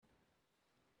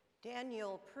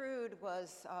Daniel Prude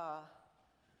was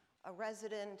a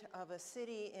resident of a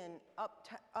city in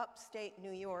upstate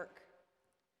New York.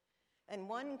 And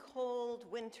one cold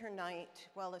winter night,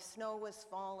 while the snow was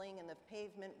falling and the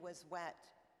pavement was wet,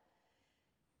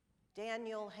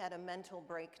 Daniel had a mental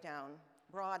breakdown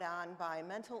brought on by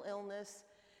mental illness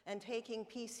and taking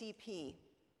PCP.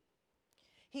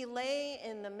 He lay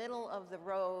in the middle of the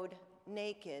road,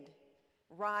 naked,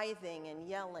 writhing and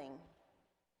yelling.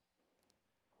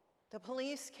 The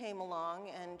police came along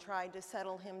and tried to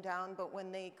settle him down, but when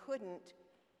they couldn't,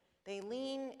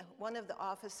 one of the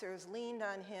officers leaned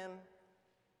on him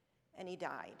and he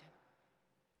died.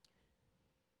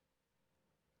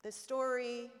 This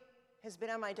story has been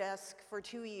on my desk for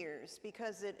 2 years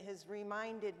because it has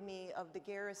reminded me of the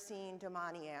Gerasene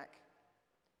demoniac.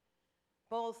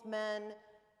 Both men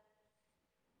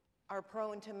are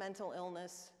prone to mental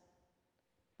illness.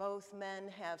 Both men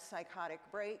have psychotic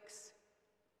breaks.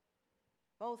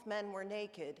 Both men were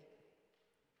naked.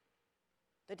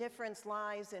 The difference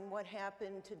lies in what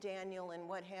happened to Daniel and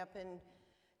what happened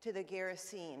to the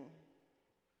Gerasene.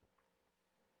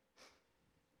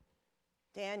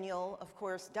 Daniel, of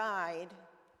course, died,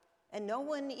 and no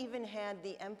one even had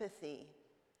the empathy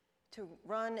to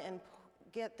run and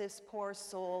get this poor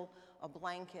soul a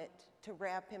blanket to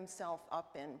wrap himself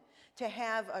up in, to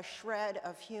have a shred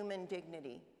of human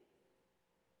dignity.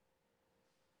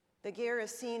 The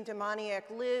Gerasene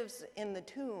demoniac lives in the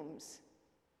tombs.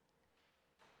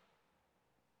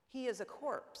 He is a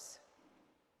corpse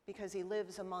because he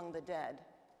lives among the dead.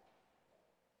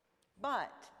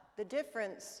 But the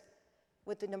difference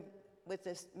with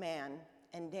this man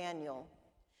and Daniel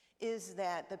is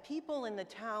that the people in the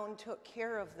town took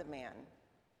care of the man.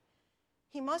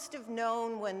 He must have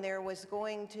known when he was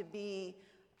going to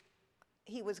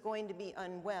be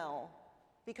unwell,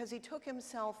 because he took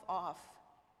himself off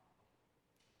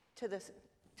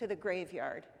to the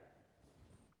graveyard.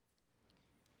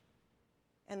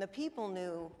 And the people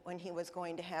knew when he was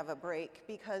going to have a break,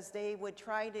 because they would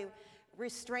try to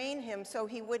restrain him so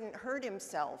he wouldn't hurt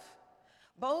himself.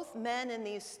 Both men in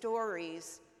these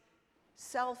stories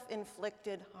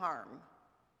self-inflicted harm.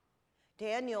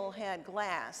 Daniel had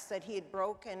glass that he had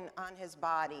broken on his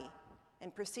body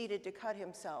and proceeded to cut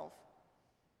himself.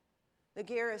 The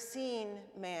Gerasene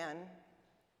man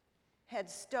had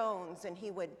stones and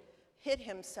he would hit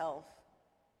himself,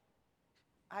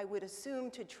 I would assume,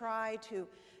 to try to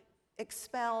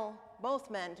expel,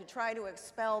 both men, to try to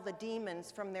expel the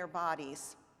demons from their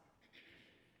bodies.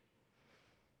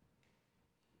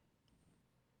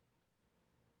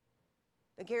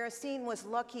 The Gerasene was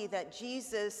lucky that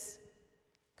Jesus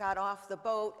got off the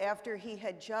boat after he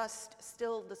had just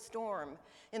stilled the storm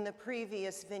in the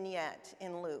previous vignette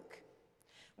in Luke,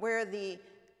 where the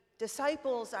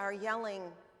disciples are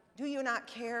yelling, "Do you not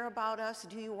care about us?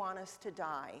 Do you want us to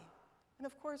die?" And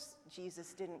of course,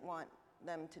 Jesus didn't want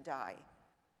them to die.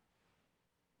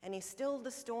 And he stilled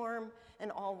the storm,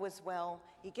 and all was well.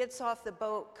 He gets off the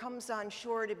boat, comes on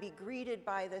shore to be greeted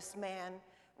by this man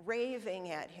raving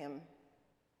at him.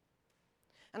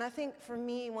 And I think for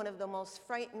me, one of the most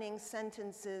frightening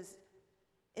sentences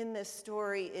in this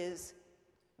story is,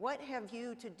 "What have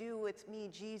you to do with me,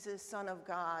 Jesus, Son of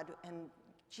God?" And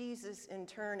Jesus in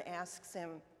turn asks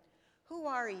him, "Who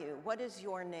are you? What is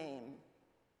your name?"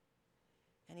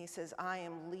 And he says, "I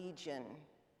am Legion,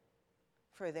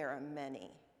 for there are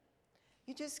many."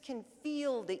 You just can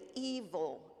feel the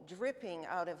evil dripping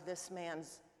out of this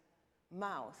man's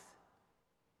mouth.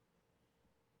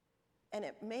 And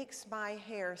it makes my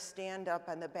hair stand up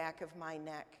on the back of my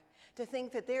neck to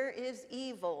think that there is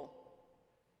evil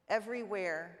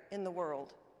everywhere in the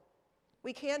world.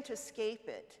 We can't escape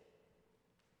it,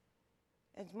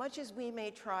 as much as we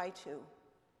may try to.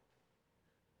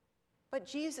 But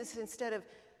Jesus, instead of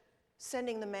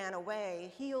sending the man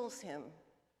away, heals him.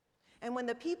 And when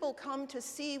the people come to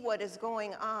see what is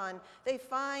going on, they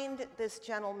find this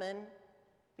gentleman,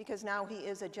 because now he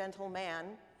is a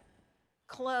gentleman,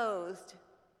 clothed.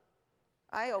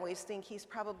 I always think he's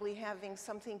probably having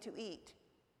something to eat,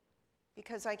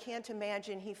 because I can't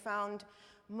imagine he found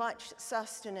much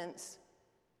sustenance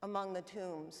among the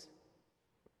tombs.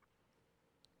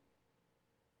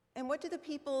 And what do the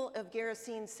people of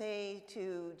Gerasene say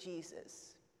to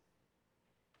Jesus?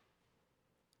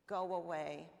 "Go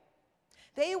away."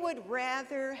 They would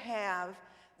rather have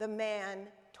the man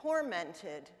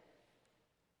tormented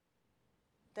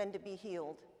than to be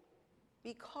healed,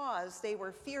 because they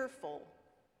were fearful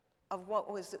of what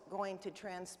was going to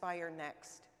transpire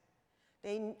next.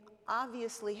 They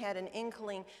obviously had an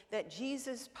inkling that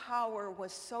Jesus' power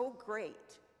was so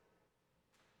great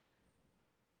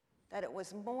that it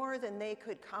was more than they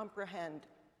could comprehend.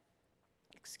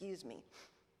 Excuse me.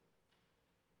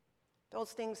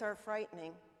 Those things are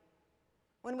frightening.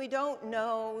 When we don't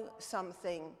know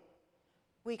something,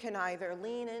 we can either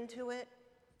lean into it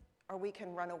or we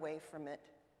can run away from it.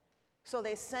 So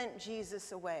they sent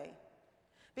Jesus away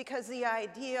because the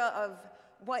idea of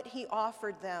what he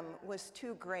offered them was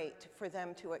too great for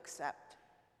them to accept.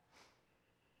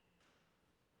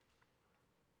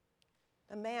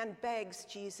 The man begs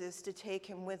Jesus to take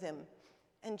him with him,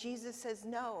 and Jesus says,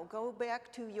 no, go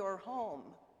back to your home,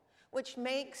 which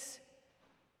makes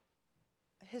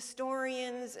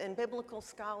historians and biblical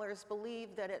scholars believe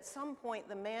that at some point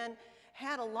the man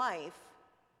had a life,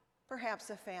 perhaps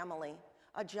a family,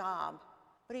 a job,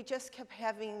 but he just kept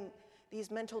having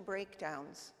these mental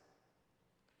breakdowns.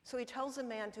 So he tells a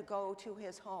man to go to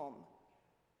his home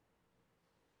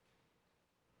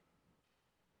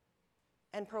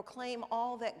and proclaim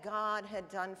all that God had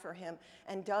done for him.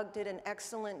 And Doug did an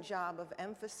excellent job of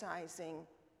emphasizing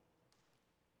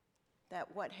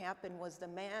that what happened was the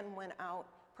man went out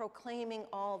proclaiming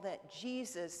all that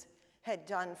Jesus had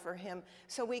done for him.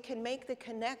 So we can make the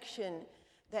connection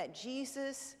that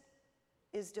Jesus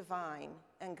is divine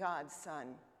and God's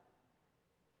Son.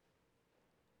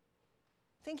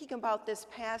 Thinking about this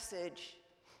passage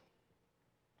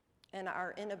and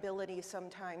our inability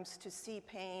sometimes to see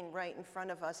pain right in front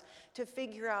of us, to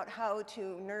figure out how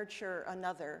to nurture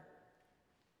another,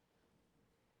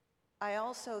 I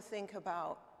also think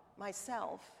about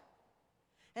myself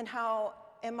and how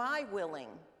am I willing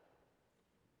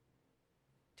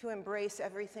to embrace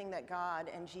everything that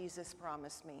God and Jesus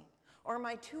promised me? Or am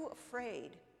I too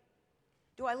afraid?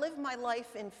 Do I live my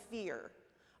life in fear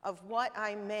of what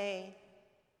I may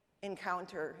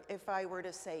encounter if I were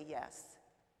to say yes?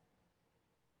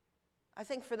 I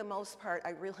think for the most part, I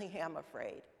really am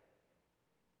afraid,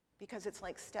 because it's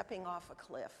like stepping off a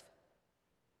cliff.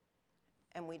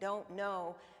 And we don't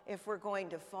know if we're going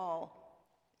to fall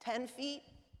 10 feet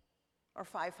or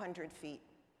 500 feet.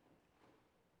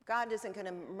 God isn't going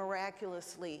to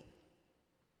miraculously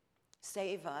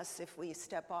save us if we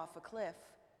step off a cliff.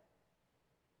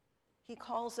 He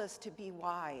calls us to be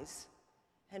wise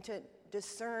and to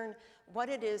discern what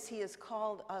it is he has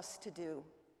called us to do.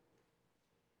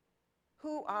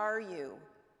 Who are you?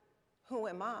 Who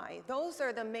am I? Those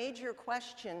are the major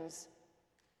questions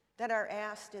that are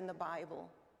asked in the Bible.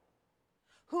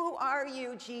 Who are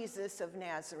you, Jesus of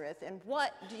Nazareth, and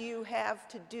what do you have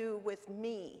to do with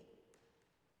me?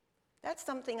 That's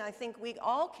something I think we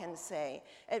all can say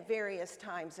at various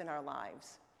times in our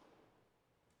lives.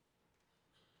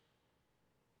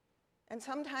 And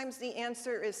sometimes the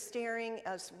answer is staring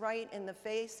us right in the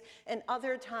face, and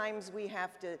other times we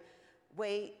have to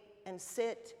wait and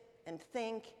sit and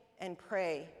think and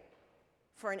pray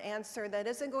for an answer that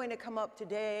isn't going to come up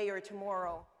today or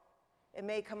tomorrow. It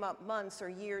may come up months or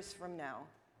years from now.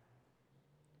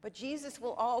 But Jesus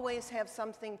will always have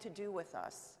something to do with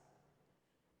us.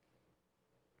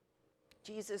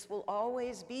 Jesus will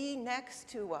always be next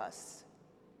to us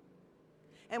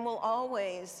and will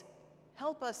always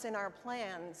help us in our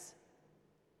plans.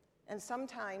 And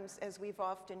sometimes, as we've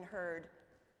often heard,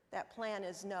 that plan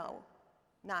is no,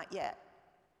 not yet,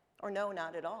 or no,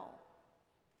 not at all.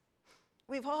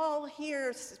 We've all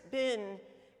here been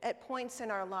at points in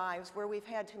our lives where we've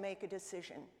had to make a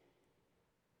decision.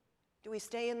 Do we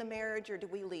stay in the marriage or do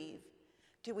we leave?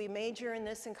 Do we major in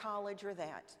this in college or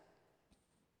that?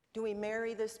 Do we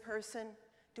marry this person?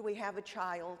 Do we have a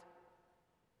child?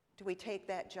 Do we take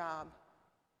that job?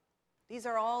 These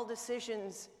are all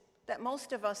decisions that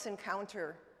most of us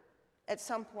encounter at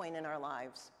some point in our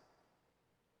lives.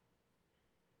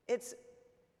 It's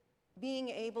being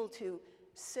able to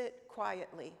sit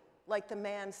quietly, like the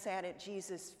man sat at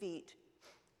Jesus' feet,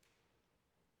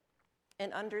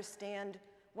 and understand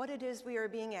what it is we are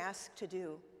being asked to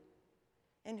do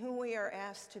and who we are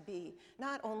asked to be,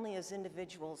 not only as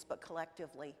individuals, but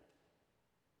collectively.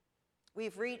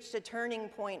 We've reached a turning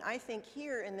point, I think,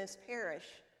 here in this parish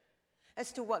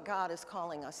as to what God is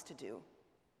calling us to do.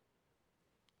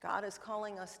 God is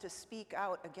calling us to speak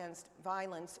out against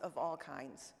violence of all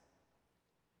kinds.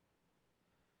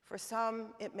 For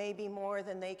some, it may be more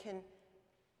than they can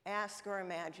ask or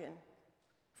imagine.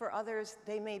 For others,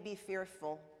 they may be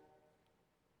fearful.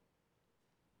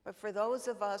 But for those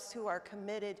of us who are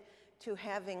committed to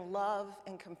having love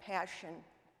and compassion,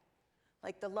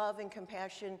 like the love and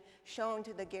compassion shown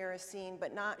to the Gerasene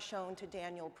but not shown to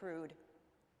Daniel Prude,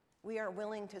 we are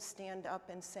willing to stand up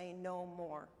and say no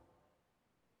more.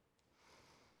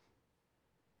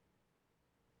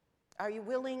 Are you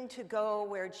willing to go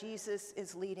where Jesus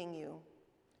is leading you,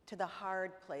 to the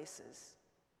hard places,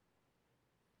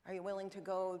 Are you willing to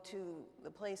go to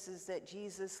the places that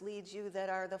Jesus leads you that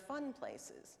are the fun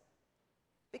places?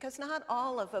 Because not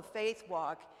all of a faith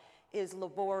walk is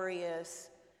laborious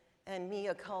and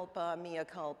mea culpa, mea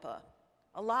culpa.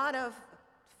 A lot of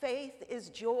faith is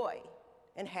joy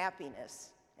and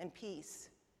happiness and peace.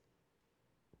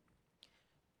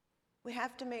 We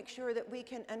have to make sure that we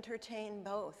can entertain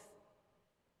both,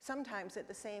 sometimes at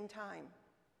the same time.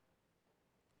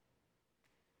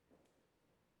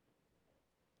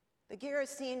 The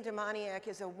Gerasene demoniac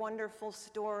is a wonderful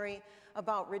story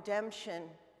about redemption,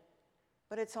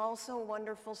 but it's also a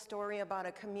wonderful story about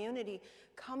a community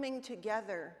coming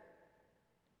together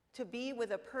to be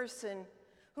with a person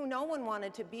who no one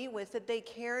wanted to be with, that they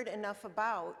cared enough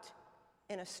about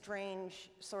in a strange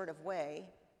sort of way,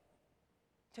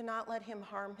 to not let him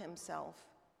harm himself.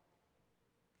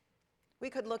 We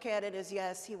could look at it as,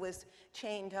 yes, he was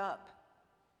chained up.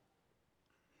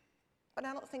 But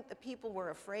I don't think the people were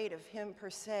afraid of him per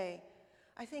se.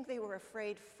 I think they were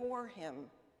afraid for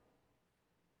him.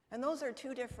 And those are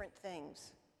two different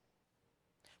things.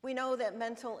 We know that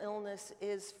mental illness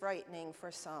is frightening for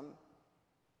some.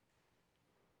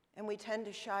 And we tend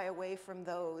to shy away from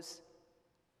those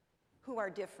who are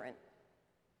different.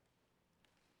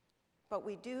 But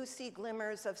we do see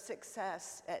glimmers of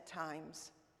success at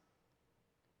times.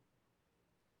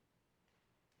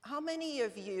 How many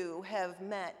of you have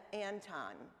met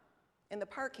Anton in the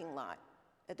parking lot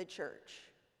at the church?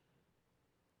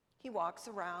 He walks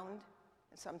around,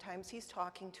 and sometimes he's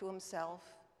talking to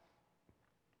himself.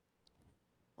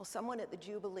 Well, someone at the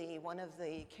Jubilee, one of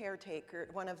the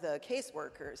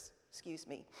caseworkers,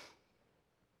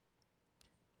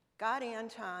 got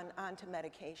Anton onto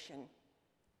medication.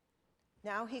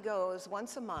 Now he goes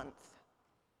once a month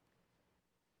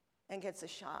and gets a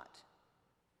shot.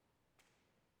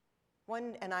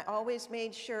 And I always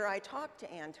made sure I talked to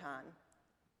Anton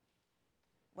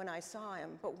when I saw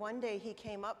him, but one day he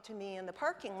came up to me in the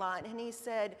parking lot and he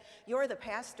said, "You're the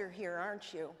pastor here,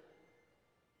 aren't you?"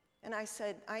 And I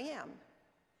said, "I am."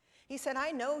 He said,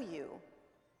 "I know you,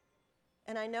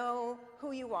 and I know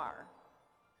who you are."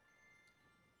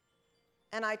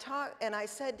 And I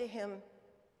said to him,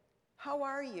 "How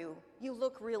are you? You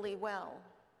look really well."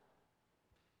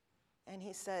 And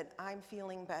he said, "I'm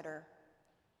feeling better.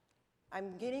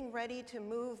 I'm getting ready to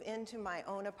move into my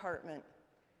own apartment,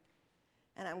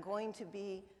 and I'm going to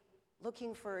be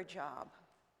looking for a job."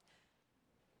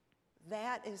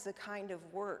 That is the kind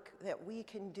of work that we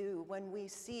can do when we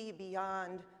see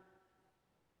beyond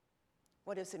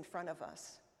what is in front of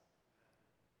us.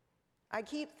 I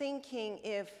keep thinking,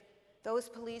 if those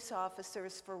police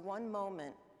officers for one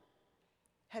moment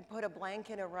had put a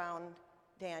blanket around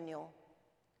Daniel,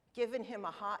 given him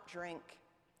a hot drink,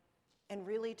 and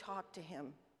really talked to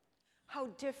him, how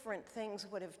different things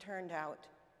would have turned out.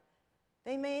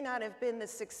 They may not have been the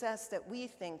success that we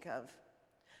think of,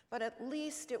 but at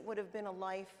least it would have been a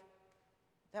life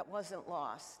that wasn't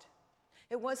lost.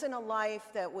 It wasn't a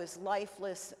life that was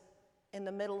lifeless in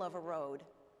the middle of a road.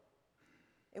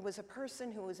 It was a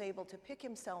person who was able to pick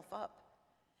himself up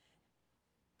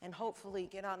and hopefully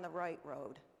get on the right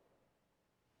road.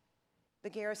 The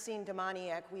Gerasene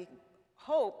demoniac, we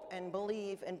hope and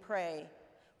believe and pray,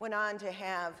 went on to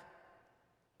have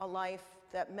a life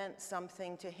that meant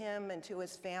something to him and to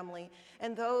his family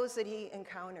and those that he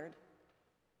encountered.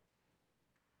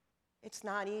 It's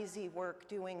not easy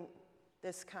doing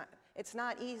this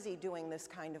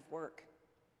kind of work,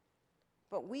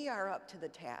 but we are up to the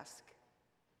task.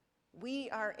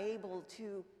 We are able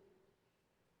to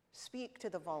speak to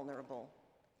the vulnerable,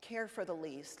 care for the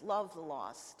least, love the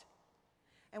lost.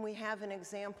 And we have an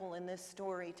example in this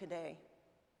story today.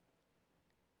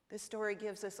 This story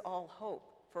gives us all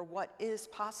hope for what is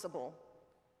possible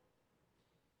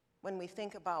when we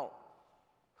think about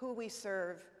who we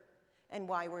serve and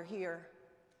why we're here.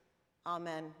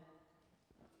 Amen.